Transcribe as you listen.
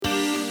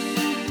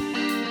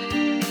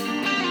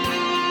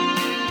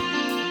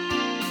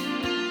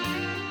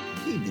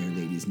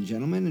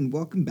and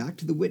welcome back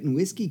to the Wit and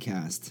Whiskey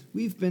Cast.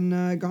 We've been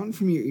gone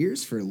from your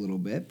ears for a little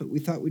bit, but we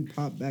thought we'd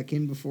pop back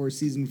in before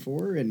Season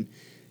 4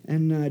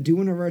 and do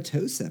one of our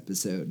toast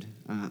episode.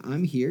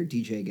 I'm here,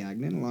 DJ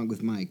Gagnon, along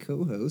with my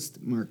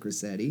co-host, Mark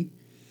Rossetti.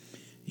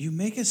 You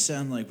make us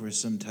sound like we're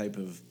some type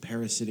of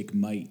parasitic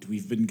mite.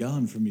 We've been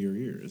gone from your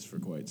ears for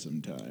quite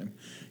some time.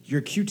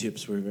 Your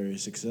Q-tips were very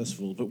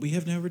successful, but we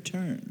have now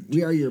returned.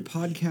 We are your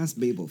podcast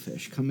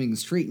Babelfish, coming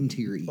straight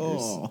into your ears.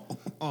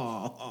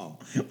 Oh.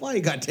 Why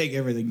you gotta take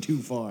everything too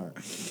far?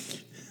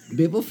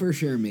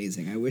 Babelfish are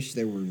amazing. I wish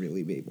there were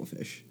really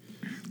Babelfish.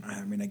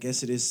 I mean, I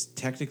guess it is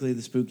technically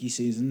the spooky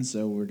season,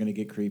 so we're going to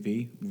get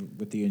creepy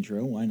with the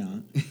intro. Why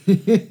not?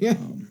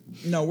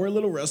 No, we're a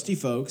little rusty,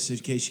 folks, in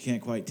case you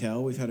can't quite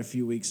tell. We've had a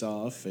few weeks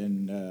off,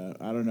 and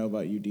I don't know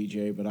about you,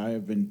 DJ, but I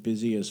have been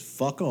busy as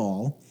fuck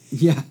all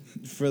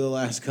for the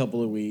last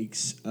couple of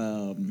weeks.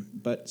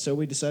 But so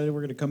we decided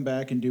we're going to come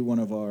back and do one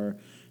of our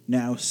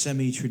now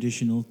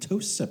semi-traditional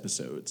toasts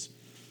episodes.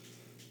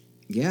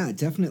 Yeah,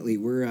 definitely.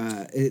 We're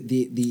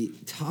the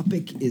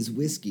topic is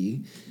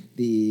whiskey.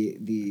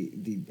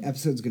 The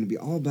episode's going to be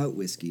all about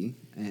whiskey.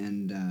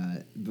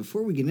 And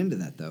before we get into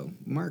that, though,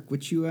 Mark,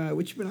 what you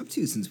been up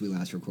to since we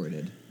last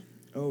recorded?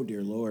 Oh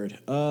dear Lord.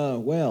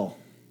 Well,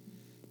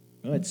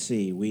 let's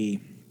see. We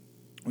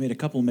had a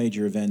couple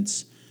major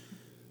events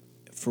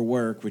for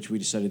work, which we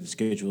decided to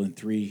schedule in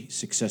 3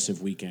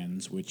 successive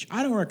weekends, which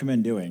I don't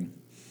recommend doing.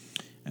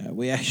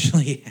 We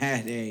actually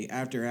had a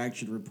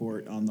after-action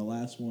report on the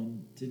last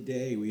one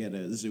today. We had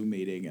a Zoom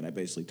meeting, and I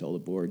basically told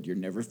the board, you're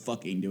never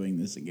fucking doing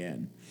this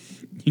again.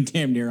 You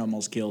damn near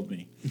almost killed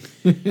me.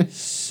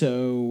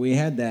 So we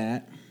had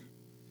that.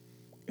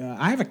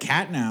 I have a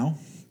cat now.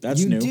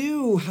 That's new. You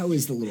do? How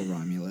is the little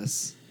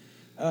Romulus?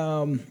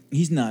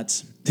 He's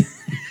nuts.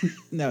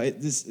 No,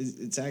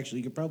 it's actually,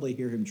 you could probably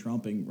hear him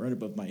tromping right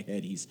above my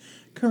head. He's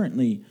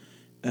currently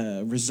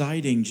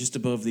residing just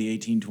above the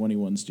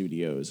 1821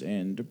 studios,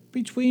 and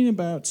between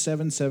about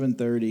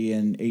 7:30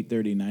 and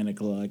 8:30, 9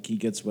 o'clock, he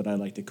gets what I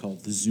like to call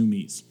the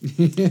zoomies.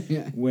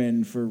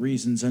 When, for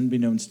reasons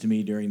unbeknownst to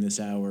me during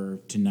this hour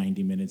to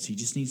 90 minutes, he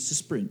just needs to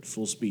sprint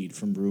full speed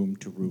from room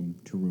to room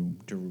to room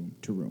to room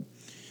to room.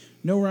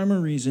 No rhyme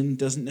or reason,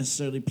 doesn't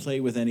necessarily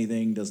play with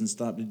anything, doesn't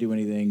stop to do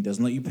anything,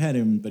 doesn't let you pet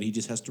him, but he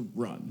just has to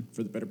run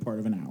for the better part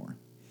of an hour.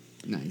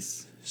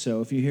 Nice.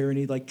 So if you hear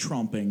any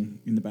tromping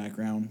in the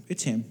background,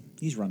 it's him.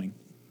 He's running.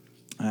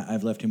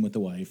 I've left him with the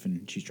wife,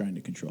 and she's trying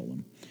to control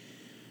him.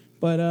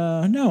 But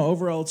no,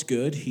 overall it's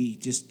good. He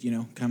just,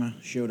 kind of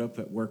showed up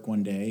at work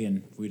one day,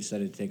 and we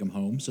decided to take him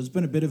home. So it's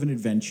been a bit of an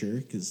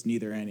adventure, because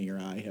neither Annie or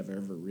I have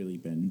ever really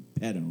been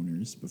pet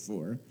owners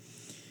before.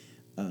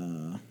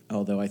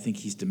 Although I think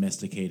he's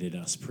domesticated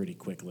us pretty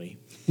quickly.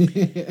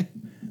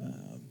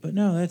 But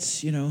no,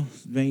 that's, the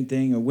main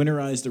thing. I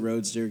winterized the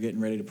Roadster, getting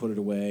ready to put it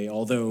away.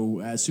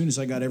 Although, as soon as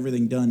I got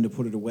everything done to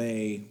put it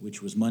away,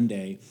 which was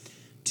Monday,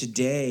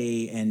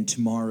 today and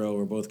tomorrow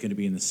are both going to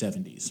be in the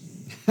 70s.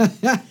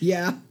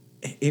 Yeah.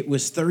 It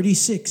was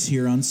 36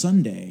 here on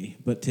Sunday,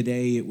 but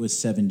today it was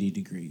 70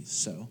 degrees.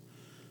 So,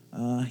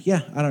 I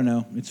don't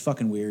know. It's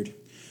fucking weird.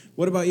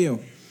 What about you?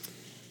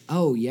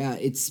 Oh, yeah,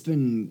 it's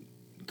been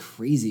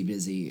crazy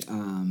busy.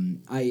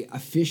 I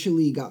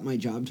officially got my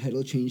job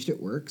title changed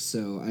at work,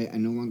 so I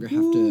no longer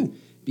have to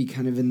be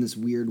kind of in this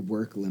weird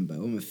work limbo.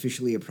 I'm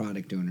officially a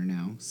product owner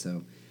now,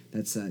 so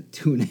that's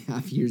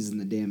 2.5 years in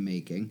the damn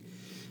making.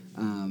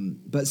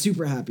 But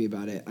super happy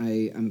about it.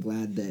 I'm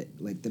glad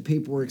that the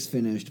paperwork's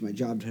finished, my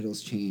job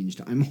title's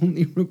changed. I'm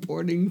only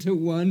reporting to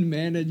one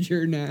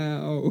manager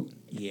now.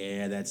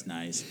 Yeah, that's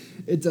nice.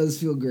 It does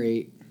feel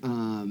great.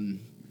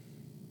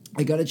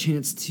 I got a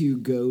chance to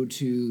go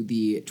to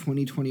the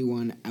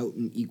 2021 Out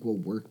and Equal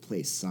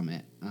Workplace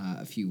Summit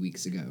a few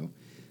weeks ago.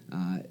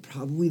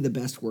 Probably the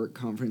best work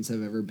conference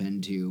I've ever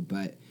been to,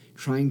 but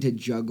trying to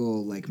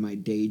juggle my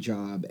day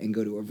job and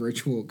go to a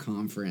virtual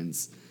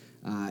conference,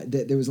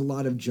 there was a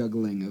lot of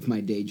juggling of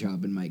my day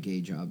job and my gay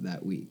job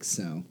that week.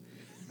 So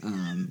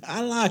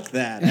I like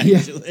that,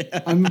 actually.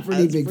 Yeah, I'm a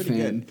pretty big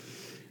fan.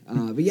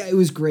 But yeah, it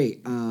was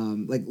great.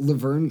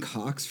 Laverne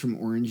Cox from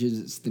Orange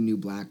Is the New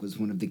Black was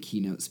one of the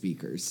keynote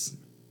speakers.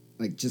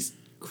 Just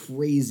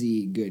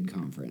crazy good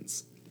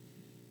conference.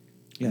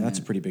 Yeah, that's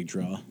a pretty big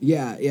draw.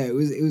 Yeah, it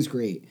was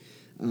great.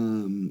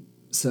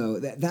 So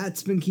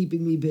that's been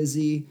keeping me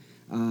busy.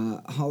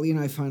 Holly and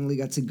I finally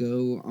got to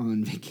go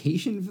on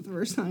vacation for the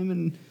first time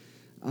in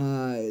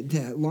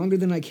longer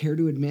than I care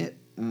to admit.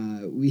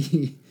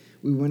 We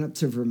went up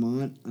to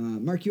Vermont.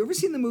 Mark, you ever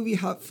seen the movie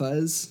Hot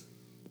Fuzz?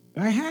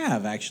 I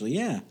have, actually,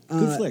 yeah.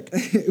 Good flick.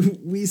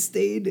 We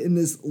stayed in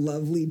this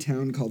lovely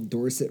town called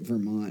Dorset,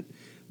 Vermont,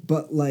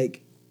 but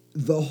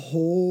the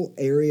whole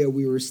area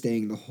we were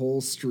staying, the whole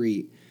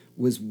street,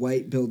 was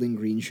white building,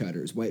 green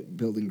shutters, white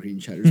building, green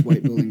shutters,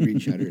 white building, green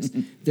shutters.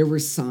 There were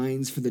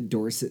signs for the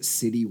Dorset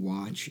City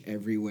Watch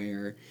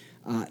everywhere.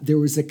 There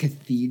was a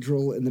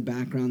cathedral in the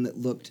background that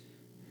looked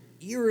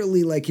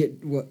eerily like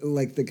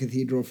the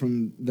cathedral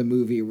from the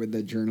movie where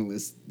the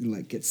journalist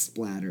gets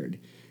splattered.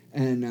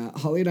 And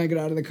Holly and I got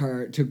out of the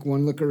car, took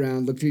one look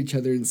around, looked at each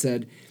other and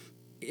said,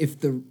 if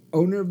the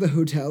owner of the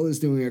hotel is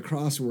doing a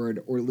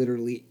crossword or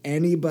literally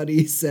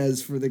anybody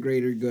says for the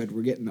greater good,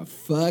 we're getting the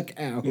fuck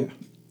out. Yeah.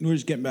 We're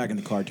just getting back in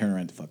the car, turn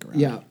around, the fuck around.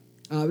 Yeah.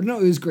 No,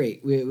 it was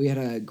great. We had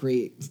a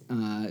great,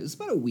 it was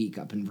about a week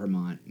up in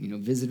Vermont,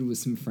 visited with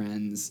some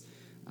friends.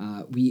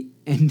 We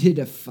ended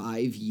a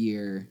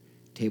 5-year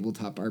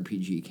tabletop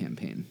RPG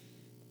campaign.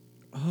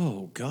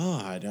 Oh,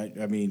 God.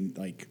 I mean,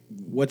 like,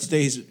 what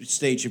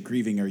stage of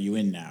grieving are you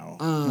in now?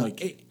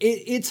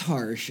 It's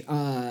harsh.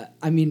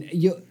 I mean,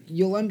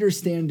 you'll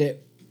understand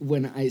it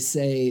when I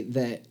say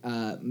that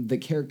the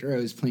character I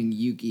was playing,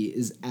 Yuki,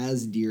 is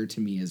as dear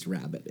to me as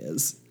Rabbit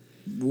is.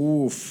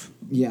 Oof.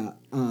 Yeah.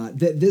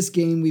 This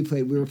game we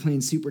were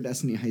playing Super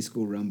Destiny High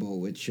School Rumble,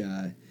 which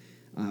the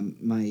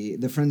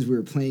friends we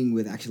were playing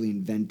with actually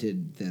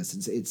invented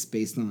this. It's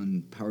based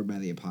on Powered by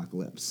the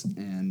Apocalypse,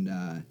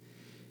 and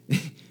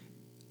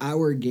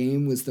our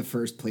game was the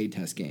first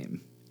playtest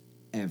game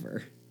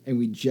ever, and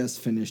we just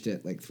finished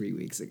it like 3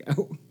 weeks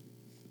ago.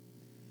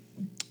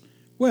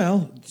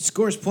 Well, it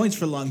scores points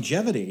for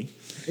longevity.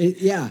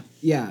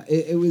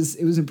 It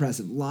was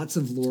impressive. Lots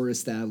of lore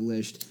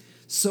established.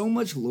 So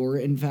much lore,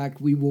 in fact,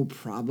 we will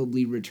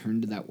probably return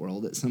to that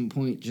world at some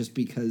point just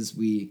because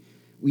we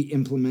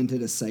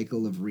implemented a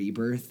cycle of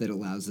rebirth that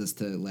allows us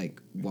to,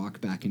 like, walk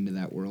back into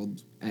that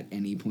world at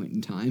any point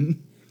in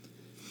time.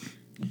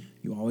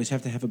 You always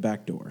have to have a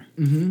back door.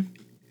 Mm-hmm.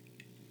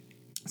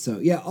 So,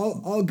 yeah,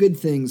 all good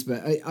things,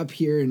 but up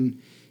here in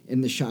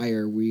the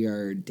Shire, we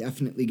are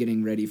definitely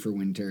getting ready for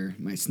winter.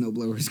 My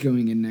snowblower's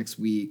going in next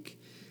week.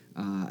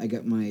 I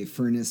got my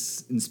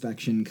furnace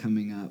inspection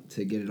coming up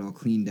to get it all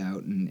cleaned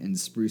out and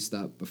spruced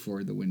up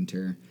before the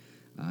winter.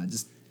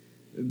 Just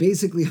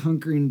basically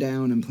hunkering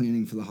down and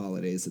planning for the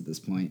holidays at this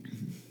point.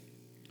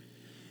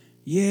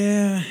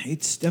 Yeah,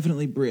 it's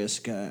definitely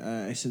brisk.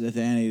 I said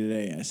to Annie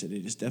today, I said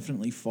it is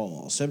definitely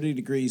fall. 70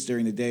 degrees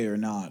during the day or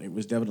not, it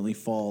was definitely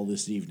fall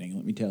this evening,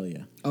 let me tell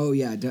you. Oh,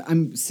 yeah.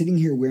 I'm sitting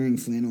here wearing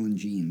flannel and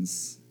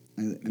jeans.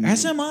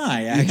 As am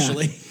I,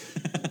 actually.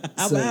 Yeah.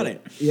 How about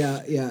it?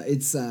 Yeah.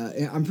 It's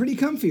I'm pretty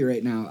comfy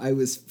right now. I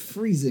was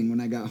freezing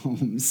when I got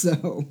home,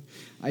 so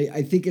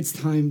I think it's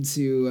time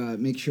to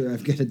make sure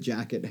I've got a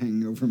jacket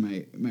hanging over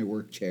my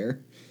work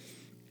chair.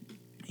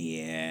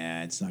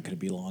 Yeah, it's not going to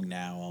be long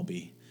now. I'll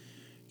be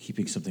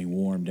keeping something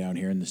warm down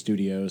here in the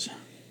studios.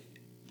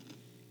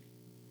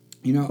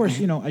 Of course,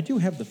 I do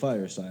have the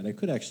fireside. I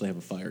could actually have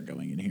a fire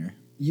going in here.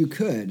 You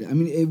could. I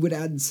mean, it would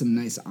add some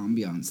nice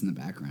ambiance in the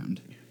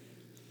background.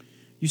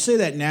 You say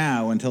that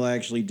now until I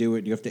actually do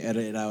it. You have to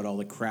edit out all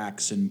the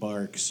cracks and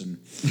barks and.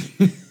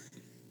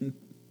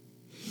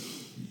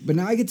 But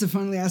now I get to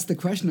finally ask the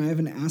question I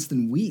haven't asked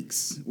in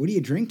weeks. What are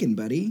you drinking,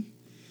 buddy?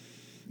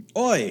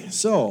 Oi,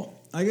 so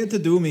I get to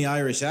do me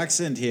Irish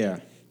accent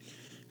here.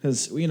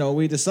 Because,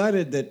 we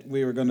decided that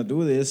we were going to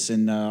do this,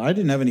 and I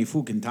didn't have any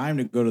fucking time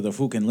to go to the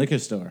fucking liquor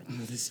store. Oh,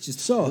 this is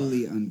just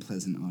really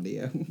unpleasant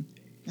audio.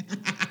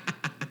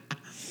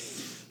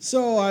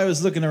 So I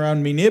was looking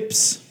around me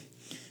nips,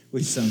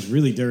 which sounds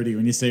really dirty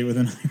when you say it with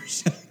an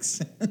Irish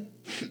accent.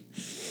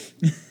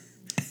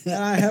 And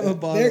I have a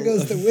bottle. There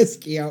goes the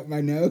whiskey out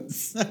my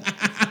nose.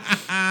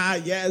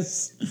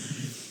 Yes.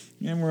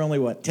 And we're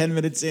only, 10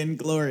 minutes in?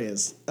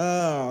 Glorious.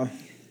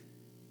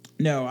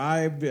 No,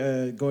 I'm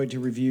going to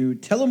review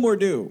Tullamore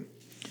Dew,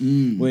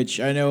 which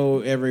I know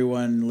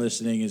everyone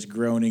listening is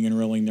groaning and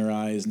rolling their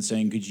eyes and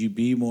saying, could you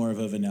be more of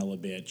a vanilla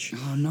bitch?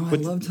 Oh, no, I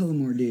love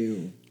Tullamore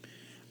Dew.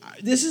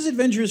 This is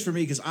adventurous for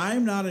me because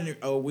I'm not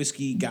a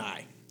whiskey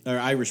guy. Or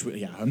Irish,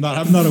 I'm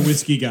not a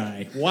whiskey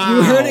guy. Wow.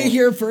 You heard it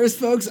here first,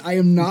 folks. I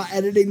am not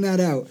editing that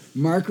out.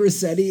 Mark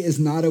Rossetti is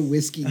not a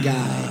whiskey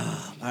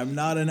guy. I'm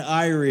not an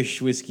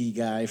Irish whiskey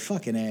guy.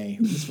 Fucking A.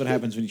 This is what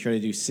happens when you try to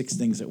do 6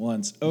 things at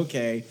once.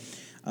 Okay.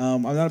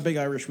 I'm not a big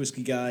Irish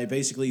whiskey guy.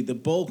 Basically, the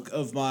bulk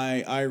of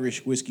my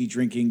Irish whiskey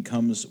drinking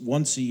comes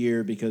once a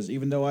year because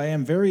even though I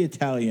am very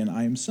Italian,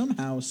 I am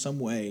somehow, some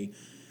way,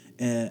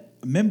 a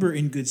member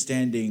in good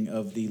standing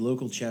of the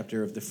local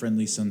chapter of the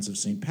Friendly Sons of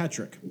St.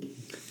 Patrick.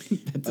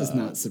 That does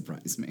not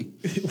surprise me.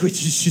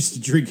 Which is just a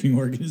drinking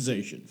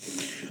organization.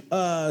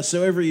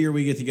 So every year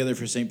we get together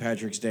for St.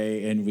 Patrick's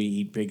Day and we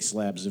eat big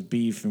slabs of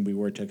beef and we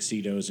wear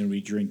tuxedos and we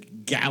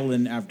drink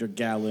gallon after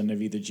gallon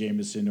of either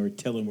Jameson or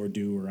Tullamore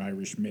Dew or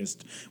Irish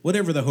Mist,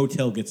 whatever the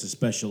hotel gets a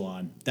special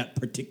on that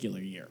particular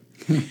year.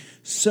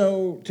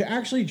 So to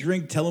actually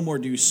drink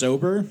Tullamore Dew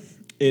sober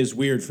is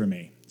weird for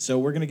me. So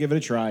we're going to give it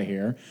a try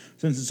here.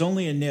 Since it's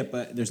only a nip,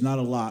 there's not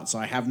a lot, so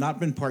I have not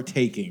been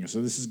partaking.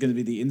 So this is going to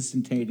be the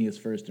instantaneous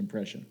first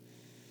impression.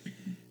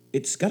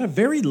 It's got a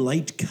very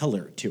light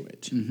color to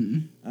it. Mm-hmm.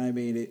 I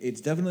mean, it's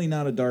definitely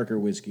not a darker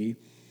whiskey.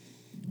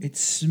 It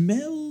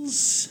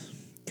smells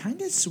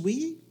kind of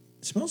sweet.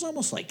 It smells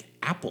almost like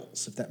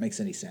apples, if that makes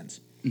any sense.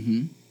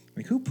 Mm-hmm.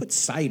 Like, who put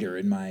cider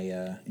in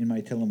my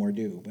Tullamore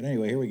Dew? But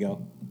anyway, here we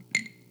go.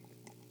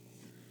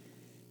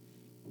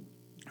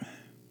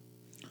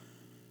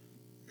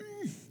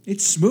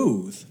 It's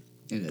smooth.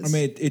 It is. I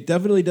mean, it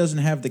definitely doesn't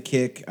have the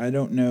kick. I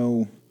don't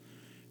know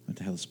what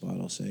the hell this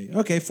bottle say.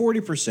 Okay,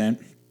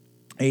 40%.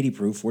 80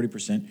 proof,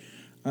 40%.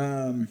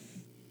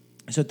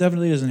 So it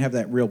definitely doesn't have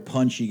that real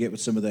punch you get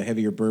with some of the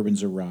heavier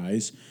bourbons or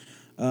ryes.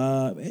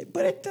 But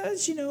it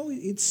does,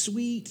 it's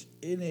sweet,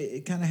 and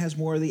it kind of has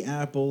more of the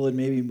apple and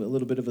maybe a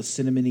little bit of a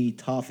cinnamony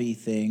toffee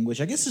thing, which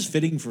I guess is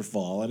fitting for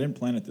fall. I didn't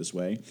plan it this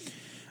way.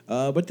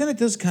 But then it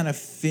does kind of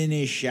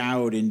finish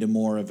out into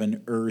more of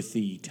an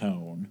earthy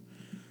tone.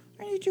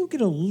 And you do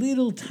get a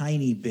little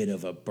tiny bit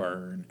of a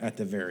burn at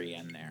the very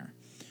end there.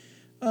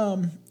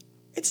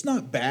 It's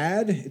not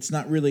bad. It's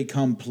not really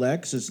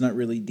complex. It's not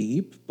really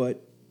deep.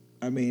 But,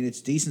 I mean, it's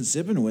decent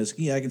sipping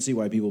whiskey. I can see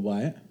why people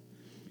buy it.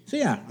 So,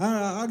 yeah,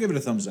 I'll give it a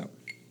thumbs up.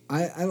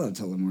 I love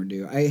Tullamore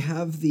Dew. I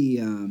have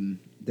the,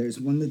 there's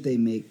one that they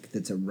make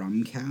that's a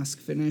rum cask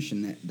finish,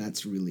 and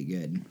that's really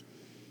good.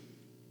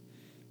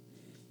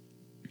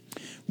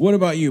 What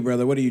about you,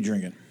 brother? What are you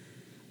drinking?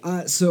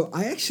 So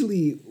I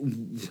actually,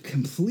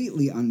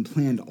 completely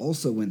unplanned,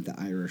 also went the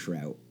Irish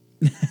route.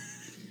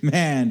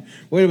 Man,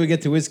 where do we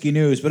get to whiskey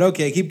news? But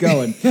okay, keep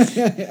going.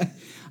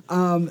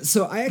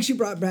 So I actually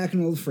brought back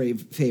an old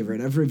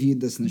favorite. I've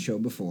reviewed this in the show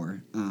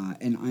before,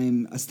 and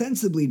I'm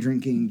ostensibly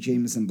drinking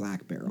Jameson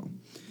Black Barrel.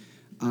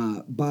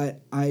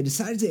 But I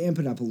decided to amp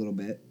it up a little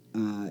bit.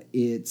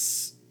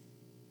 It's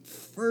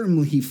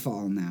firmly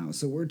fall now,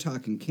 so we're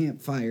talking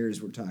campfires,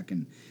 we're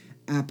talking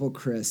apple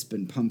crisp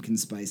and pumpkin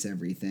spice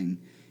everything.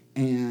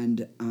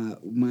 And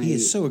he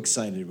is so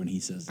excited when he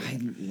says that. I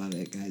love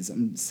it, guys.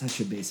 I'm such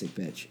a basic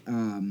bitch.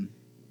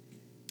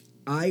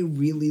 I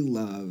really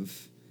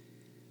love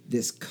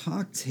this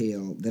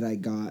cocktail that I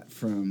got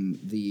from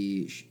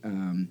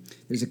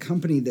there's a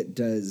company that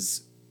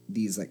does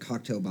these like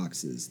cocktail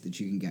boxes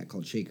that you can get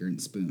called Shaker and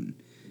Spoon.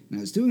 And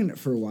I was doing it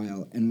for a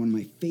while, and one of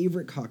my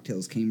favorite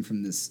cocktails came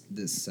from this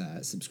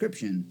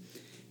subscription,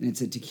 and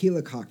it's a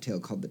tequila cocktail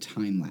called the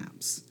Time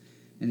Lapse.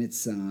 And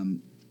it's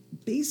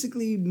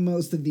basically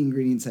most of the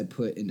ingredients I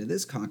put into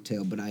this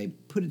cocktail, but I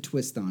put a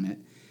twist on it.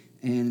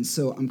 And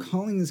so I'm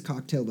calling this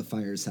cocktail the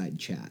Fireside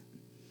Chat.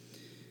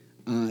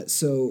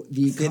 So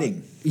the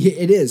fitting.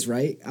 It is,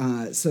 right?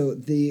 So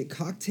the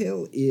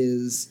cocktail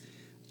is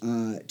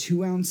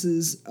 2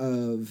 ounces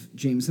of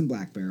Jameson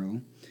Black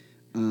Barrel,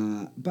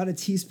 about a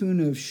teaspoon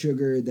of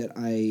sugar that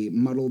I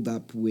muddled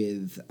up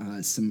with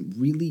some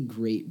really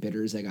great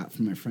bitters I got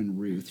from my friend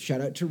Ruth. Shout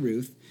out to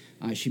Ruth.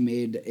 She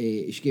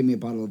gave me a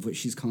bottle of what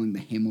she's calling the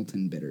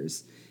Hamilton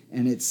bitters,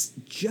 and it's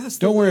just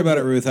don't worry about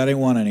it, Ruth. I didn't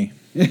want any.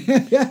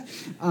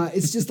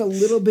 It's just a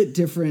little bit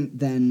different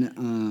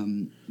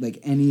than like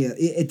any.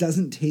 It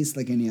doesn't taste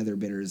like any other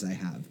bitters I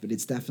have, but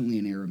it's definitely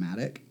an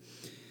aromatic.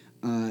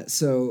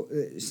 So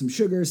some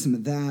sugar, some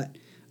of that,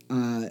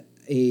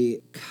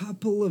 a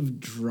couple of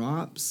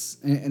drops,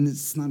 and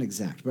it's not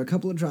exact, but a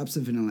couple of drops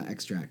of vanilla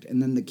extract, and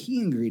then the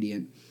key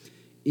ingredient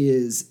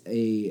is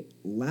a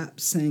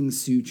Lapsang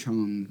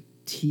Souchong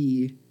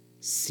tea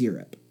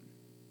syrup.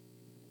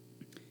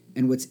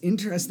 And what's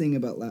interesting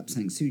about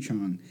Lapsang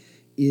Souchong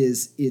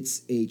is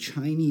it's a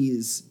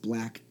Chinese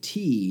black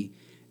tea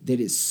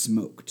that is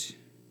smoked.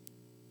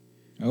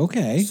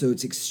 Okay. So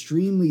it's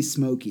extremely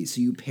smoky.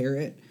 So you pair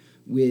it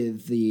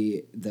with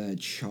the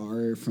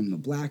char from the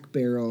black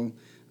barrel,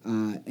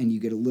 and you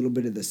get a little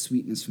bit of the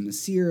sweetness from the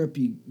syrup.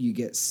 You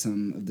get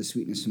some of the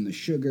sweetness from the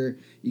sugar.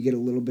 You get a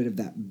little bit of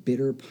that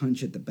bitter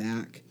punch at the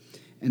back.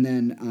 And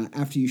then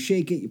after you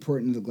shake it, you pour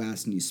it into the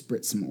glass and you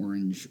spritz some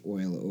orange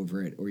oil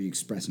over it, or you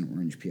express an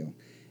orange peel.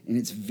 And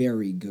it's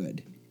very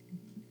good.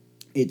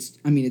 It's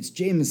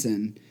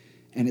Jameson,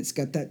 and it's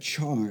got that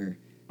char,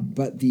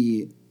 but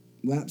the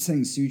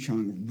Lapsang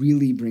Souchong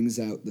really brings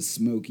out the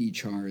smoky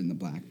char in the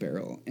black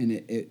barrel, and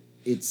it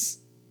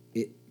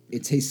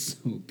tastes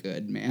so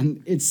good,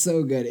 man. It's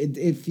so good.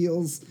 It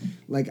feels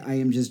like I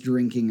am just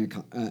drinking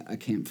a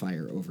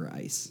campfire over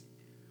ice.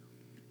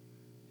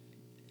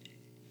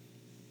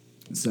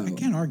 So I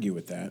can't argue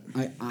with that.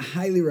 I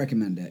highly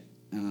recommend it.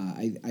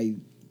 I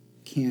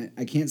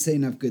can't say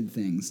enough good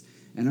things.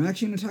 And I'm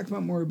actually going to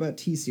talk more about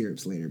tea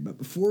syrups later. But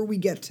before we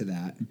get to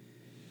that,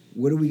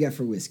 what do we got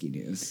for whiskey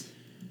news?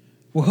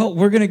 Well,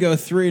 we're going to go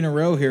 3 in a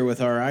row here with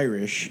our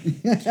Irish.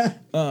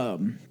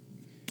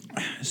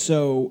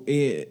 So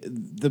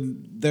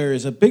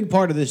there's a big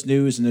part of this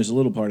news, and there's a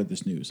little part of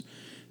this news.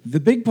 The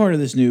big part of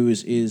this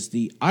news is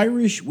the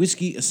Irish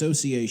Whiskey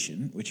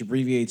Association, which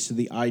abbreviates to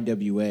the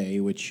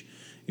IWA, which,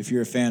 if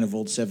you're a fan of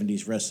old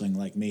 70s wrestling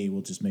like me,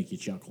 will just make you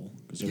chuckle,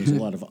 because there was a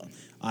lot of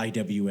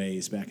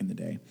IWAs back in the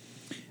day.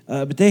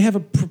 But they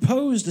have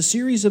proposed a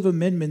series of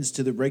amendments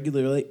to the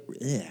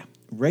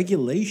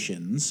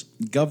regulations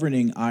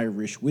governing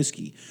Irish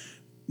whiskey.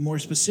 More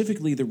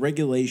specifically, the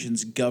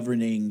regulations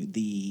governing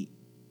the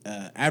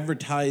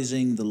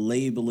advertising, the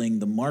labeling,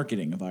 the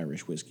marketing of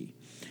Irish whiskey.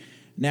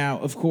 Now,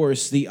 of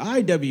course, the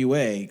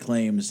IWA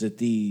claims that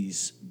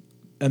these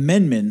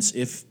amendments,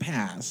 if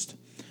passed,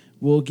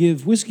 will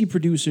give whiskey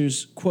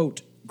producers,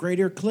 quote,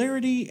 greater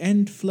clarity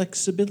and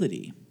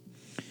flexibility.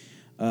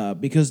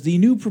 Because the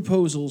new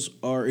proposals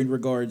are in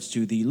regards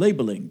to the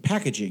labeling,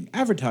 packaging,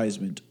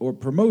 advertisement, or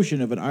promotion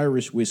of an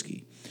Irish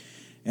whiskey.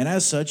 And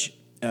as such,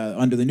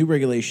 under the new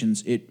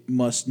regulations, it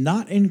must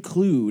not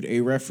include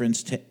a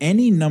reference to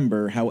any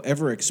number,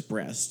 however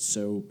expressed.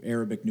 So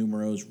Arabic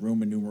numerals,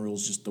 Roman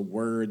numerals, just the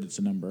word that's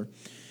a number.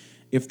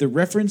 If the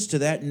reference to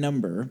that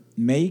number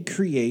may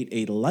create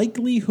a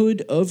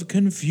likelihood of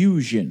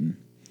confusion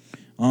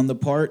on the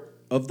part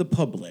of the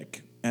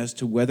public as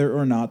to whether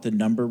or not the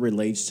number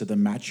relates to the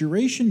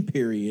maturation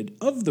period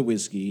of the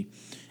whiskey,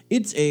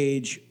 its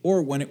age,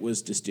 or when it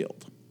was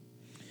distilled.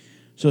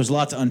 So there's a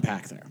lot to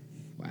unpack there.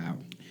 Wow.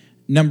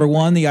 Number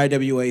one, the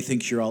IWA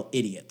thinks you're all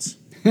idiots.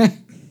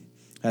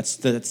 That's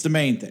the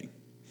main thing.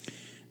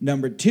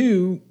 Number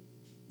two,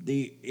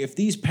 if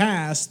these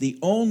pass, the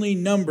only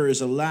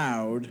numbers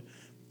allowed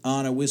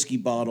on a whiskey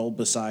bottle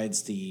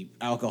besides the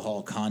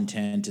alcohol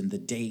content and the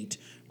date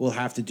will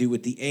have to do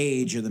with the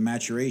age or the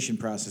maturation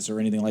process or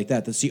anything like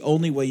that. That's the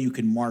only way you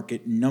can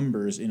market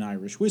numbers in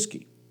Irish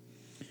whiskey.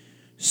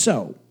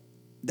 So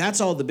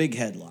that's all the big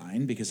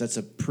headline, because that's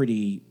a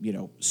pretty,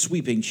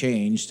 sweeping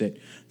change that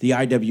the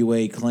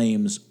IWA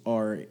claims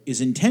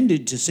is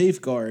intended to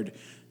safeguard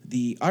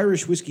the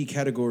Irish whiskey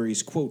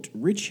category's, quote,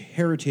 rich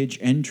heritage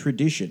and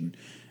tradition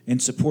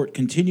and support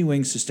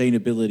continuing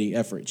sustainability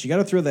efforts. You got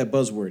to throw that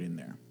buzzword in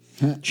there.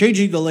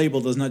 Changing the label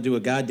does not do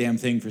a goddamn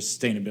thing for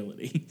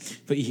sustainability,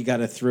 but you got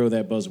to throw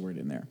that buzzword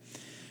in there.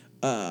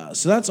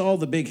 So that's all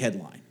the big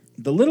headline.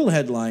 The little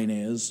headline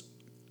is,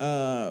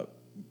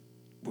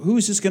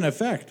 who's this going to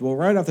affect? Well,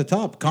 right off the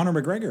top, Conor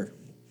McGregor.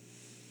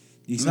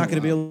 He's not going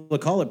to be able to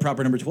call it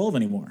proper number 12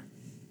 anymore.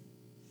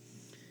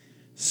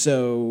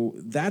 So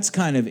that's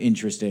kind of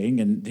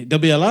interesting, and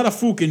there'll be a lot of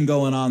fooking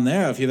going on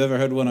there if you've ever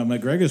heard one of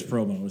McGregor's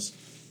promos.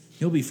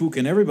 He'll be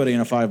fooking everybody in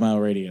a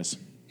 5-mile radius.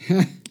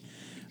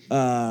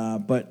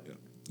 But,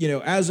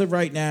 as of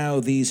right now,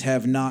 these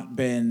have not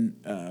been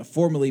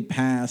formally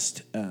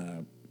passed.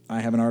 I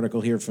have an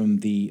article here from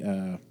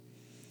the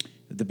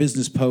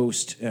Business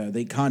Post.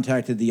 They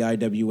contacted the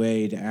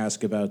IWA to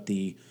ask about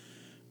the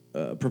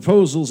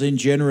proposals in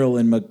general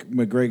and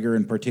McGregor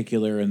in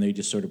particular, and they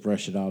just sort of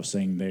brushed it off,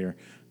 saying they're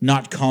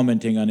not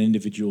commenting on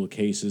individual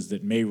cases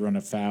that may run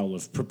afoul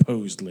of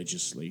proposed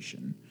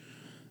legislation.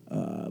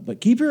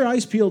 But keep your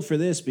eyes peeled for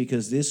this,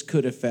 because this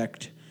could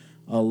affect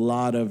a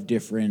lot of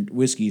different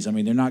whiskeys. I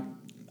mean, they're not,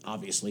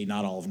 obviously,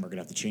 not all of them are going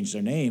to have to change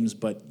their names,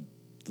 but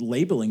the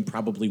labeling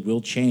probably will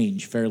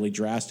change fairly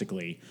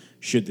drastically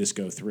should this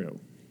go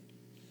through.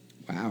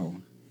 Wow.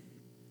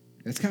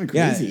 That's kind of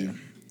crazy.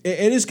 Yeah,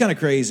 it is kind of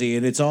crazy,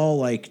 and it's all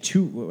like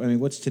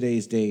what's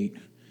today's date?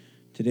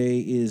 Today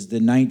is the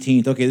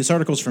 19th. Okay, this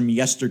article's from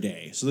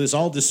yesterday, so this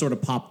all just sort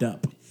of popped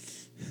up.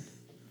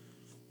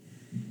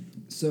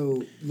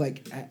 So,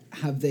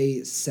 have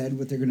they said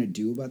what they're going to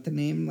do about the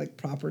name,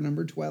 proper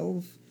number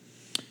 12?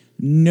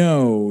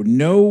 No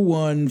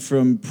one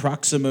from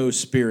Proximo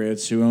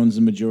Spirits, who owns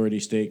the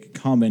majority stake,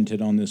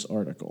 commented on this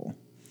article.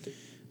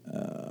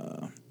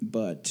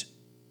 But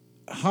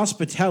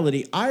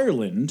Hospitality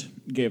Ireland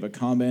gave a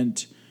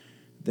comment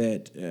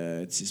that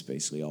it's just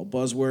basically all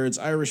buzzwords.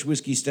 Irish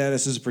whiskey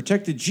status as a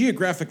protected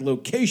geographic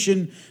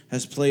location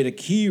has played a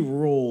key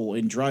role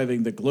in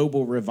driving the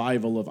global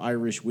revival of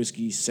Irish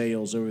whiskey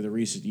sales over the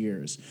recent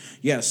years.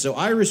 Yes, so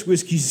Irish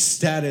whiskey's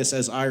status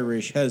as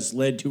Irish has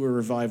led to a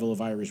revival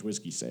of Irish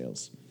whiskey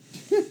sales.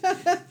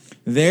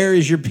 There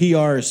is your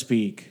PR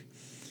speak.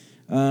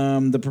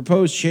 The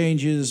proposed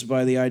changes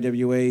by the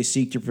IWA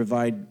seek to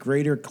provide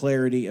greater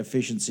clarity,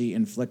 efficiency,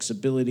 and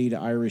flexibility to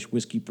Irish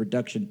whiskey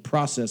production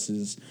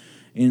processes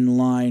in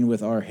line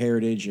with our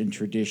heritage and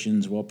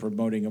traditions while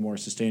promoting a more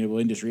sustainable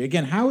industry.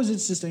 Again, how is it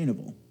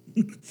sustainable?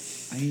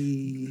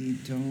 I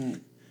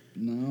don't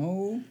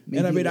know. Maybe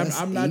and I mean,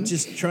 I'm not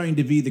just trying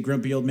to be the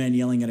grumpy old man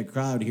yelling at a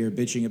crowd here,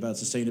 bitching about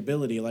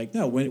sustainability. Like,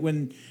 no,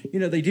 when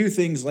they do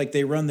things like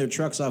they run their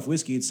trucks off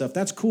whiskey and stuff,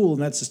 that's cool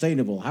and that's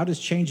sustainable. How does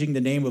changing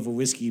the name of a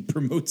whiskey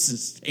promote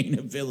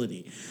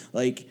sustainability?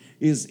 Like,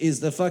 is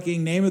the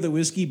fucking name of the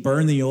whiskey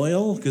Burn the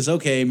Oil? Because,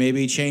 okay,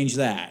 maybe change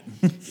that.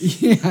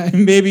 Yeah.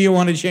 Maybe you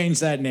want to change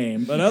that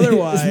name. But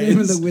otherwise... The name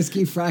of the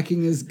whiskey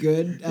Fracking is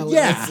Good,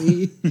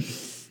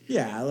 LLC.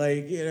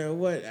 Yeah,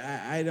 what?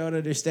 I don't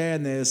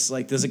understand this.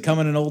 Like, does it come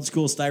in an old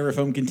school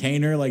styrofoam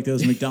container like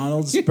those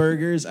McDonald's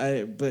burgers?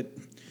 But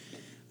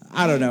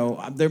I don't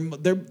know.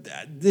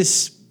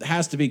 This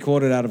has to be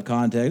quoted out of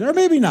context, or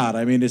maybe not.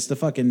 I mean, it's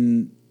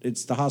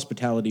the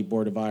Hospitality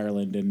Board of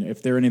Ireland, and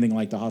if they're anything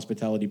like the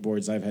hospitality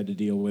boards I've had to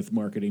deal with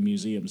marketing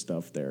museum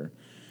stuff,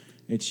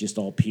 it's just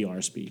all PR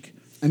speak.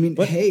 I mean,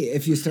 hey,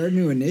 if you start a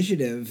new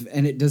initiative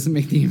and it doesn't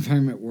make the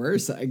environment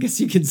worse, I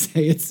guess you could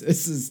say it's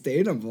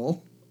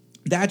sustainable.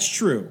 That's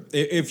true.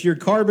 If your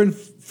carbon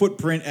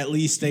footprint at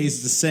least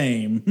stays the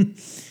same,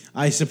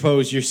 I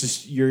suppose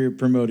you're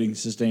promoting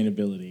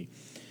sustainability.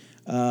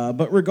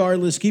 But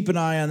regardless, keep an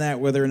eye on that,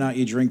 whether or not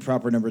you drink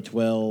proper number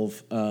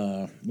 12,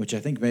 which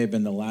I think may have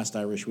been the last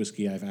Irish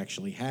whiskey I've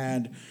actually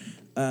had.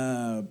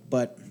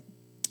 But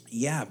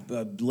yeah,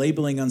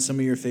 labeling on some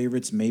of your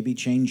favorites may be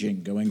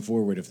changing going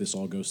forward if this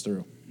all goes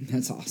through.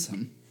 That's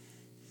awesome.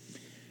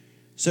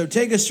 So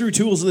take us through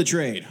tools of the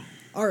trade.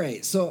 All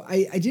right, so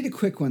I did a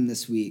quick one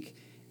this week,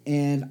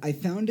 And I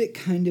found it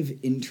kind of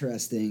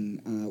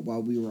interesting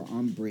while we were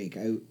on break.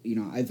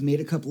 I've made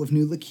a couple of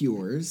new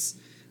liqueurs.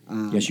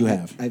 Yes, you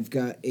have. I've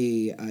got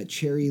a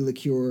cherry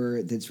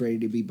liqueur that's ready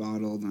to be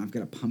bottled, and I've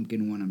got a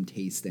pumpkin one I'm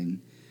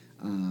tasting.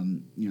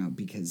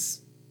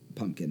 Because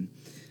pumpkin.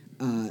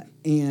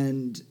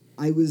 And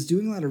I was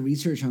doing a lot of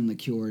research on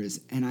liqueurs,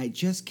 and I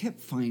just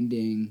kept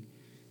finding.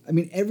 I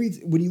mean,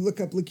 when you look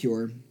up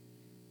liqueur,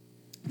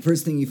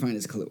 first thing you find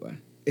is Kahlua.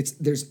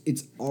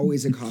 It's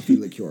always a coffee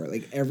liqueur.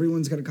 Like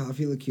everyone's got a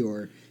coffee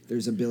liqueur.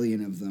 There's a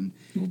billion of them.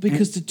 Well,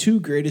 because the two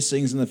greatest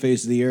things on the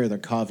face of the earth are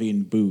coffee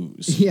and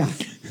booze. Yeah.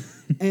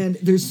 And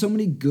there's so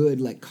many good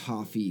like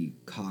coffee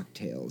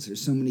cocktails.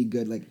 There's so many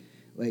good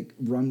like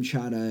rum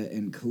chata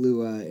and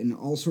Kahlua and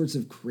all sorts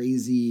of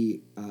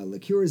crazy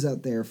liqueurs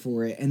out there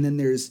for it. And then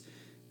there's,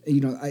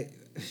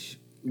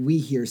 we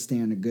here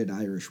stand a good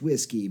Irish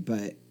whiskey,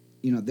 but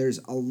there's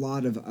a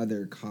lot of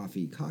other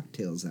coffee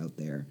cocktails out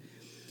there.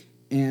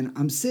 And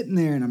I'm sitting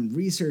there and I'm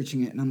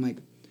researching it, and I'm like,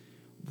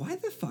 why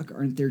the fuck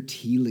aren't there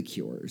tea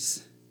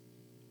liqueurs?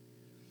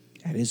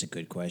 That is a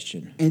good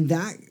question. And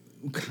that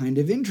kind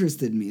of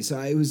interested me. So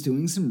I was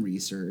doing some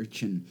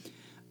research, and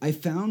I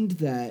found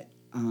that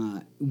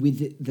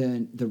with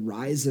the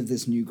rise of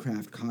this new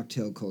craft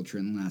cocktail culture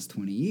in the last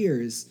 20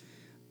 years,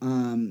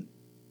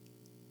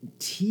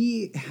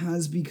 tea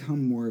has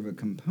become more of a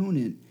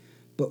component.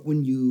 But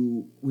when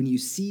you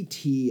see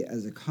tea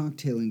as a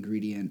cocktail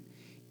ingredient,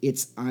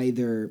 it's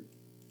either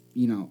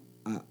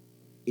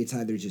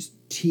just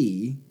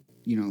tea,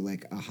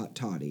 like a hot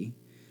toddy,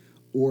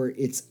 or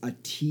it's a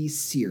tea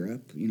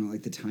syrup,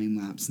 like the time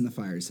lapse and the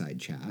fireside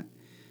chat,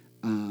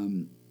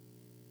 and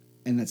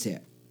that's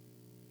it.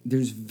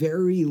 There's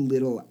very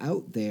little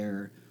out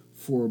there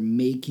for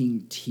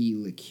making tea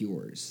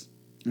liqueurs,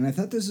 and I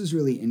thought this was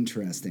really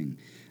interesting.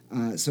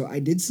 So I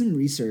did some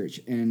research,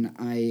 and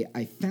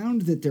I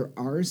found that there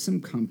are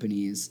some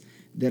companies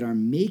that are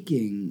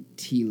making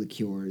tea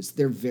liqueurs.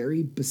 They're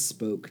very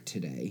bespoke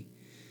today.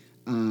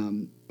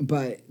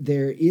 But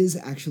there is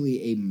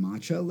actually a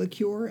matcha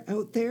liqueur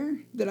out there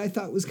that I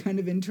thought was kind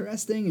of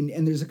interesting,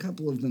 and there's a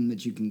couple of them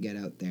that you can get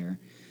out there.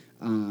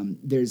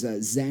 There's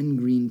a Zen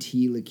green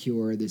tea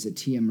liqueur. There's a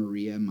Tia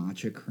Maria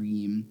matcha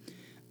cream.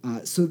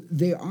 So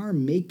they are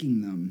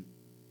making them.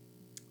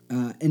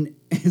 And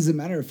as a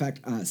matter of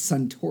fact,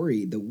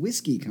 Suntory, the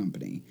whiskey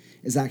company,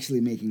 is actually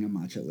making a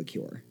matcha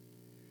liqueur.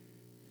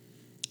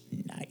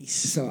 Nice.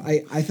 So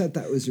I thought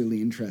that was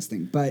really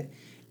interesting. But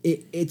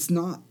it's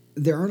not...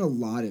 There aren't a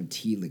lot of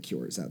tea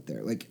liqueurs out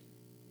there.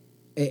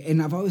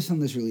 And I've always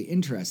found this really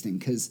interesting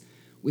because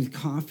with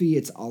coffee,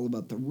 it's all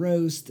about the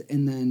roast.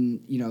 And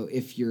then,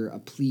 if you're a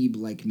plebe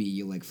like me,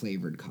 you like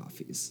flavored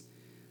coffees.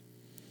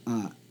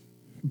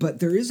 But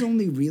there is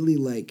only really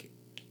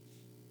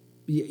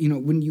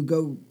when you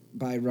go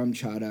buy rum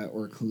chata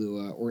or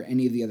Kahlua or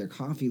any of the other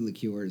coffee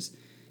liqueurs,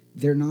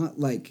 they're not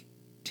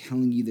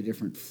telling you the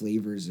different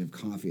flavors of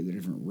coffee, the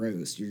different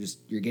roasts.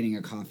 You're getting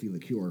a coffee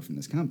liqueur from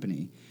this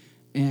company.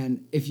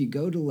 And if you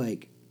go to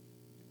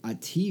a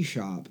tea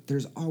shop,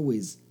 there's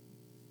always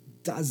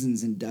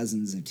dozens and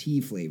dozens of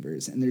tea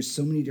flavors, and there's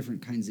so many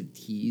different kinds of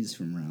teas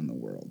from around the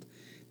world.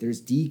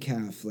 There's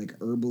decaf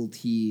herbal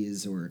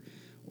teas or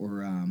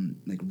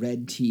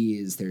red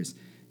teas. There's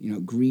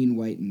green,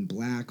 white, and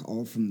black,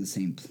 all from the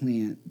same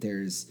plant.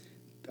 There's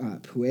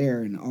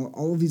pu'er and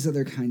all of these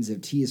other kinds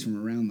of teas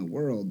from around the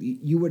world.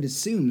 You would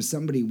assume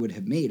somebody would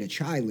have made a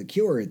chai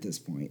liqueur at this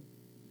point.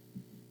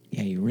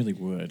 Yeah, you really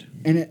would.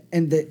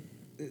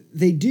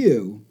 They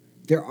do.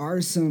 There are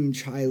some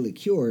chai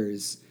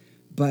liqueurs,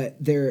 but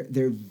they're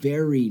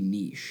very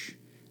niche,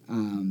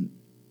 and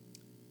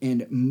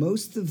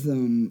most of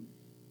them.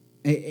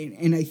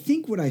 And I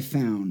think what I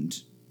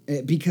found,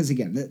 because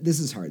again, this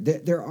is hard.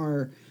 There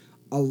are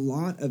a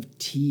lot of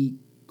tea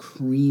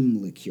cream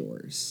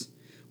liqueurs,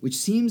 which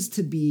seems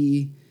to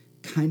be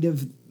kind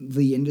of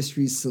the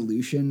industry's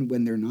solution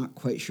when they're not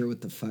quite sure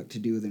what the fuck to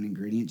do with an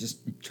ingredient. Just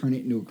turn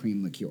it into a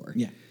cream liqueur.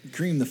 Yeah,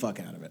 cream the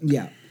fuck out of it.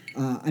 Yeah.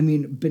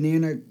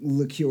 Banana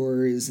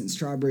liqueurs and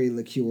strawberry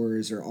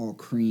liqueurs are all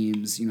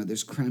creams.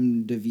 There's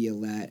creme de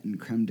violette and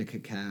creme de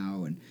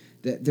cacao, and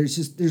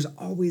there's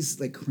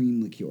always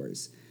cream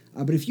liqueurs.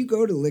 But if you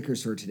go to the liquor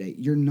store today,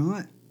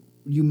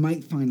 you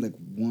might find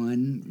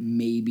one,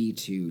 maybe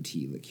two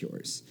tea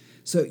liqueurs.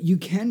 So you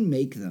can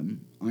make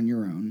them on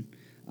your own,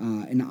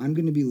 and I'm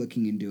going to be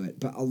looking into it.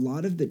 But a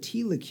lot of the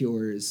tea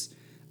liqueurs,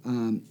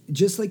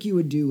 just like you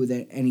would do with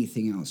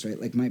anything else, right?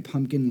 Like my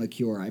pumpkin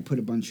liqueur, I put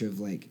a bunch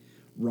of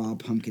raw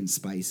pumpkin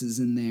spices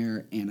in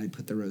there, and I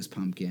put the roast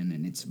pumpkin,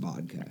 and it's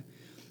vodka.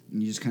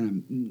 And you just kind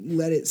of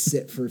let it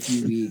sit for a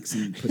few weeks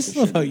and put the sugar.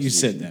 I love how you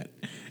said that.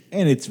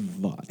 And it's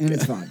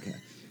vodka.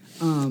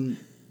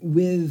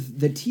 With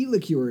the tea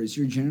liqueurs,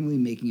 you're generally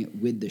making it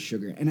with the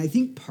sugar. And I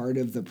think part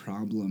of the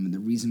problem and the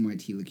reason why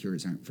tea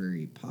liqueurs aren't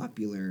very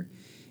popular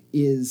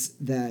is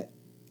that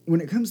when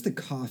it comes to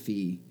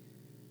coffee,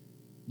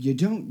 you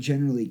don't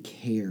generally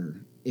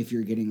care if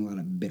you're getting a lot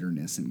of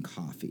bitterness in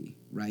coffee,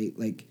 right?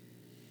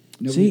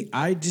 See,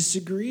 I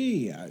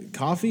disagree.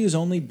 Coffee is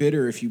only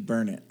bitter if you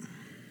burn it.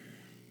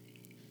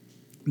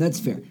 That's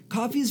fair.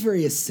 Coffee is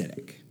very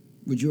acidic.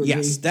 Would you agree?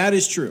 Yes, that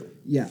is true.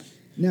 Yeah.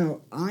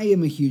 Now, I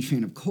am a huge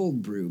fan of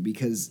cold brew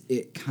because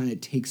it kind of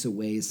takes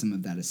away some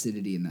of that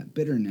acidity and that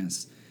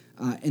bitterness.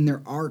 And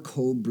there are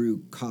cold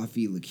brew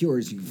coffee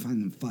liqueurs. You can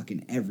find them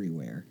fucking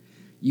everywhere.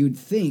 You'd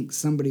think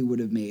somebody would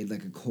have made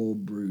like a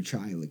cold brew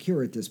chai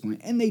liqueur at this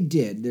point, and they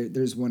did.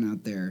 There's one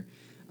out there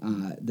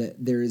that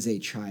there is a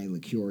chai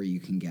liqueur you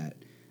can get.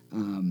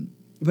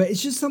 But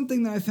it's just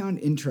something that I found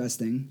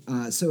interesting.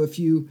 So if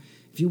you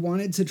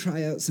wanted to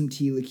try out some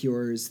tea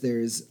liqueurs, there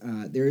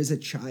is a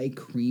chai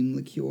cream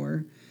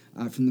liqueur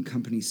from the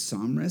company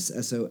Somrus,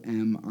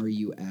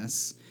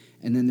 Somrus,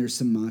 and then there's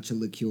some matcha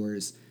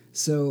liqueurs.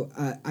 So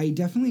I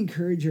definitely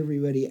encourage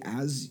everybody,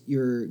 as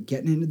you're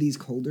getting into these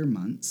colder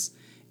months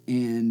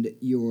and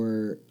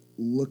you're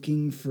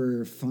looking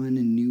for fun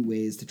and new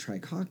ways to try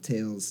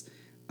cocktails,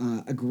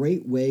 a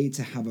great way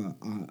to have a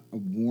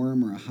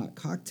warm or a hot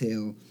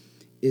cocktail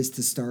is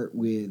to start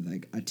with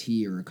like a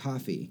tea or a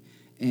coffee.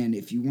 And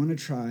if you want to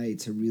try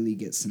to really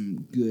get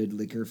some good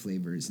liquor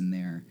flavors in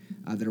there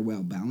that are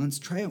well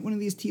balanced, try out one of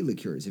these tea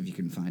liqueurs if you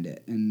can find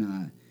it.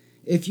 And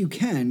if you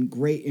can,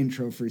 great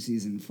intro for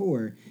season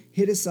 4.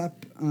 Hit us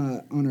up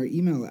on our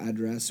email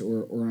address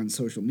or on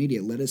social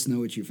media. Let us know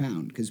what you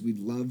found, because we'd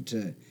love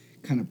to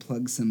kind of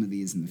plug some of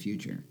these in the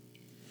future.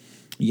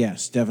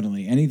 Yes,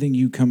 definitely. Anything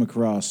you come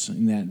across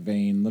in that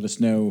vein, let us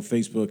know.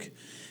 Facebook,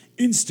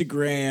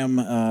 Instagram,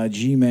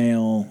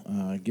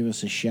 Gmail, give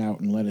us a shout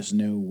and let us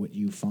know what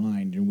you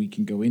find, and we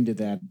can go into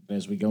that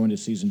as we go into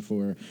season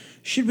 4.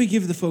 Should we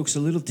give the folks a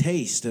little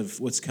taste of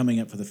what's coming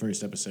up for the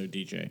first episode,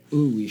 DJ?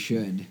 Ooh, we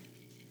should.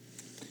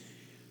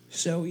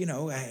 So,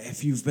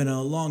 if you've been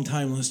a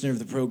long-time listener of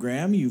the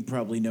program, you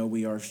probably know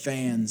we are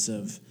fans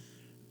of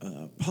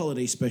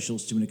holiday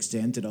specials to an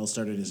extent. It all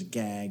started as a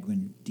gag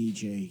when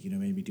DJ,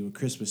 made me do a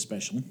Christmas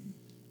special.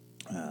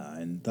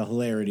 And the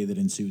hilarity that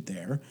ensued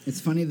there.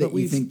 It's funny that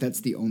you think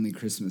that's the only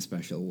Christmas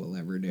special we'll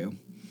ever do.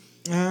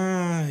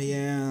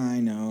 Yeah, I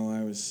know.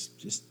 I was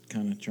just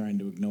kind of trying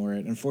to ignore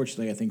it.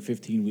 Unfortunately, I think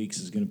 15 weeks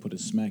is going to put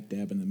us smack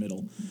dab in the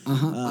middle.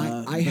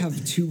 I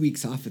have 2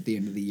 weeks off at the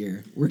end of the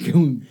year. We're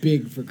going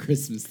big for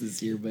Christmas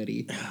this year,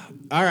 buddy.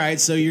 All right,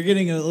 so you're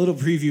getting a little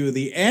preview of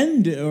the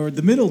end, or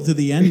the middle to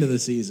the end of the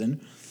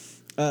season.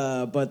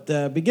 But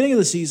the beginning of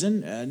the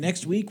season,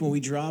 next week when we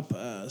drop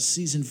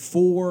season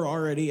 4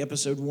 already,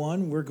 episode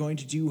 1, we're going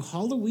to do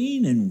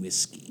Halloween and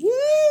whiskey.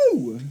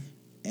 Woo!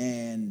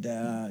 And,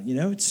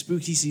 it's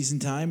spooky season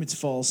time. It's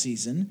fall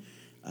season.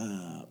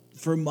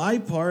 For my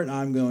part,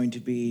 I'm going to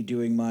be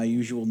doing my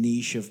usual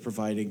niche of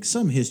providing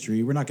some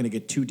history. We're not going to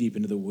get too deep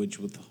into the woods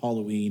with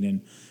Halloween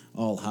and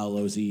All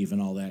Hallows Eve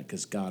and all that,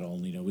 because God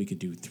only we could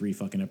do 3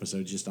 fucking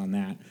episodes just on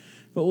that.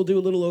 But we'll do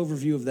a little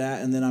overview of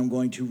that, and then I'm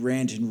going to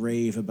rant and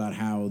rave about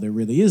how there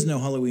really is no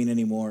Halloween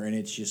anymore, and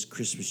it's just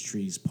Christmas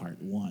trees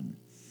part 1.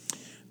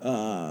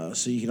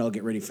 So you can all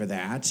get ready for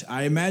that.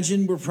 I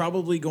imagine we're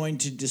probably going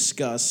to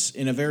discuss,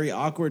 in a very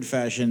awkward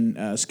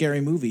fashion, scary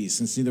movies,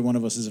 since neither one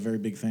of us is a very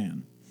big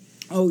fan.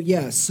 Oh,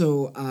 yeah,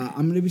 so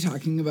I'm going to be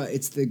talking about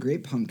It's the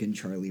Great Pumpkin,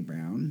 Charlie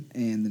Brown,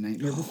 and The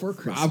Nightmare Before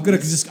Christmas. I'm going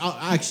to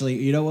actually,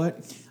 you know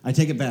what? I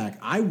take it back.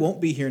 I won't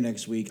be here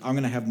next week. I'm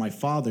going to have my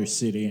father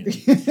sit in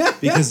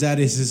because that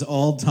is his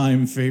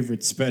all-time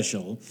favorite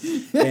special.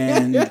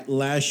 And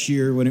last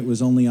year, when it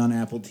was only on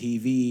Apple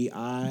TV,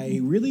 I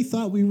really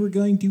thought we were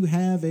going to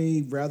have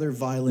a rather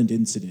violent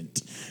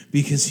incident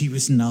because he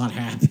was not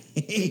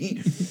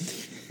happy.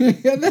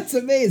 That's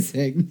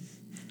amazing.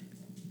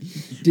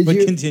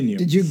 Continue.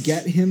 Did you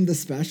get him the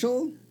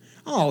special?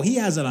 Oh, he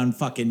has it on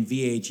fucking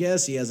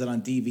VHS. He has it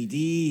on DVD.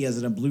 He has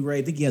it on Blu-ray.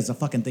 I think he has a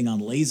fucking thing on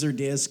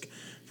Laserdisc.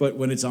 But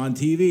when it's on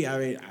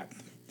TV,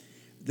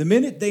 the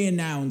minute they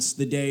announce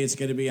the day it's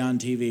going to be on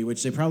TV,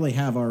 which they probably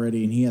have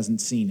already and he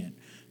hasn't seen it,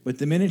 but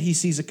the minute he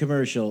sees a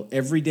commercial,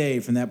 every day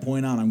from that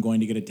point on, I'm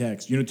going to get a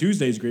text.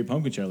 Tuesday's Great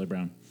Pumpkin, Charlie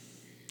Brown.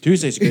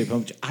 Tuesday's Great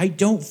Pumpkin. I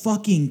don't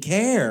fucking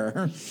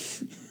care.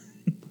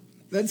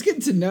 That's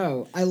good to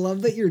know. I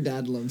love that your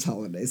dad loves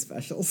holiday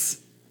specials.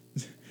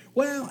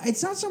 Well,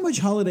 it's not so much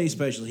holiday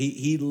special.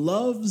 He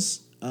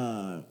loves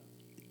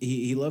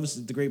he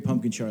loves the Great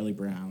Pumpkin, Charlie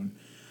Brown.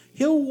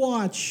 He'll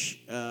watch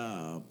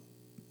the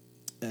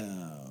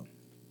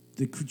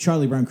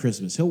Charlie Brown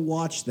Christmas. He'll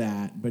watch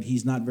that, but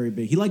he's not very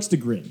big. He likes the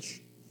Grinch,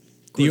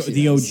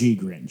 the OG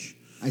Grinch.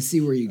 I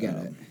see where you get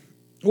it.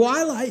 Well,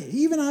 I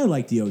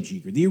like the OG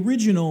Grinch. The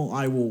original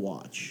I will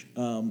watch.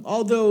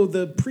 Although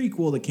the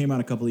prequel that came out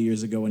a couple of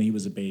years ago when he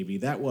was a baby,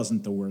 that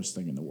wasn't the worst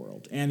thing in the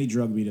world. And he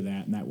drugged me to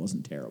that, and that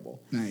wasn't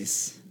terrible.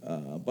 Nice.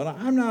 But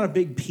I'm not a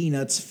big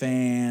Peanuts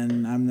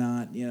fan. I'm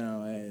not,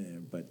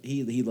 but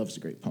he loves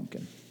the Great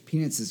Pumpkin.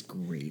 Peanuts is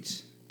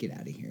great. Get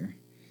out of here.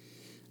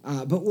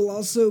 But we'll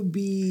also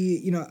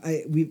be,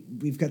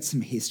 we've got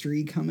some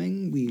history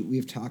coming.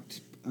 We've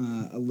talked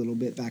a little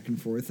bit back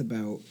and forth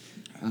about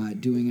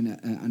doing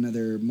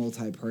another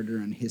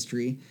multi-parter on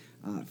history.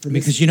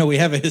 Because we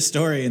have a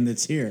historian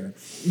that's here.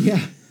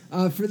 Yeah.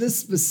 For this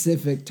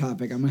specific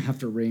topic, I'm going to have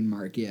to rein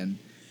Mark in.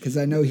 Because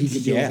I know he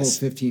could do a whole Yes.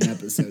 15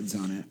 episodes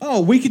on it.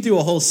 Oh, we could do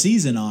a whole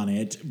season on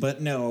it,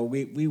 but no,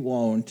 we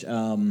won't.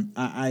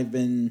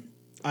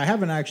 I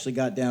haven't actually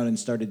got down and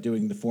started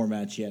doing the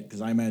formats yet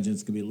because I imagine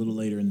it's going to be a little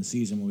later in the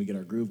season when we get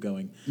our groove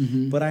going.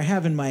 But I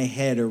have in my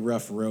head a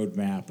rough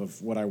roadmap of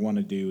what I want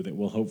to do that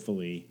will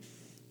hopefully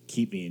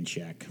keep me in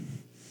check.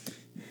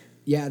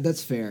 Yeah,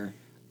 that's fair.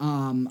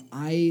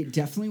 I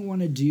definitely want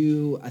to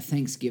do a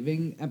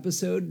Thanksgiving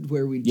episode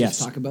where we just Yes.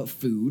 talk about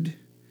food.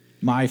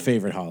 My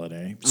favorite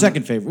holiday.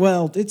 Second favorite.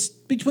 Well, it's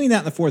between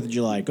that and the 4th of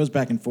July. It goes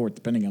back and forth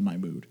depending on my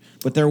mood.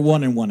 But they're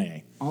 1 and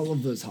 1A. All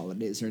of those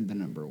holidays are the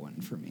number one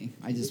for me.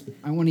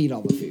 I want to eat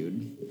all the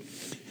food.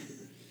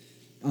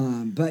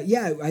 But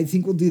yeah, I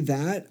think we'll do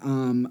that.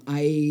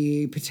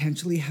 I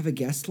potentially have a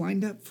guest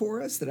lined up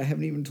for us that I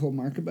haven't even told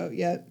Mark about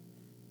yet.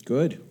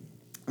 Good.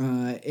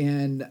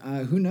 And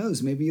who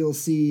knows? Maybe you'll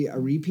see a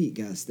repeat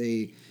guest.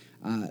 A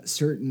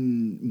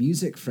certain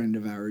music friend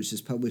of ours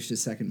just published a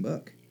second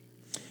book.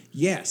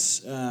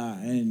 Yes,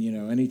 and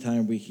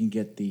anytime we can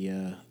get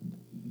the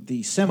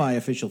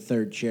semi-official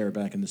third chair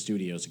back in the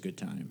studio is a good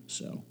time.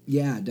 So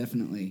Yeah,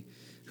 definitely.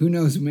 Who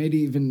knows? I might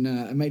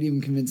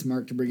even convince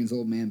Mark to bring his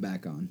old man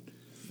back on.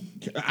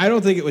 I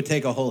don't think it would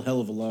take a whole hell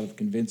of a lot of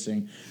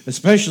convincing,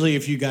 especially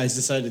if you guys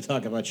decide to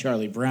talk about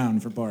Charlie Brown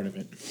for part of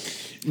it.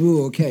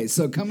 Ooh, okay.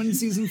 So coming in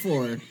season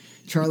 4,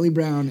 Charlie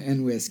Brown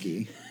and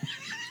whiskey.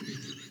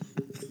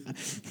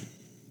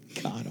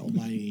 God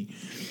almighty.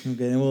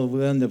 Okay,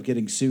 we'll end up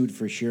getting sued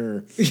for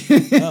sure.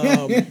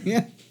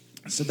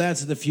 So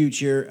that's the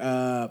future.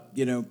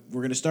 We're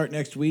going to start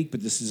next week,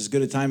 but this is as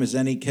good a time as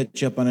any.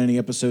 Catch up on any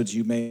episodes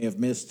you may have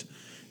missed.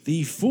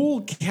 The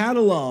full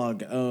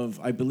catalog of,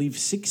 I believe,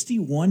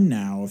 61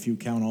 now, if you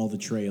count all the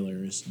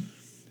trailers.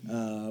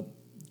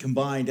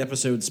 Combined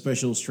episodes,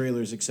 specials,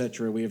 trailers,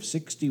 etc. We have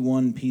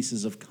 61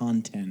 pieces of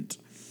content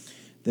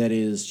that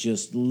is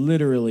just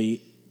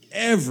literally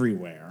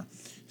everywhere.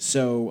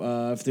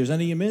 So if there's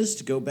any you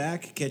missed, go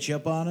back, catch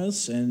up on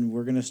us, and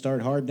we're going to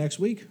start hard next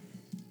week.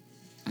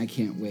 I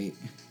can't wait.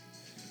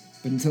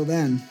 But until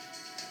then,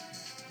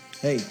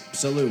 Hey,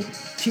 salute.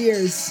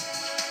 cheers.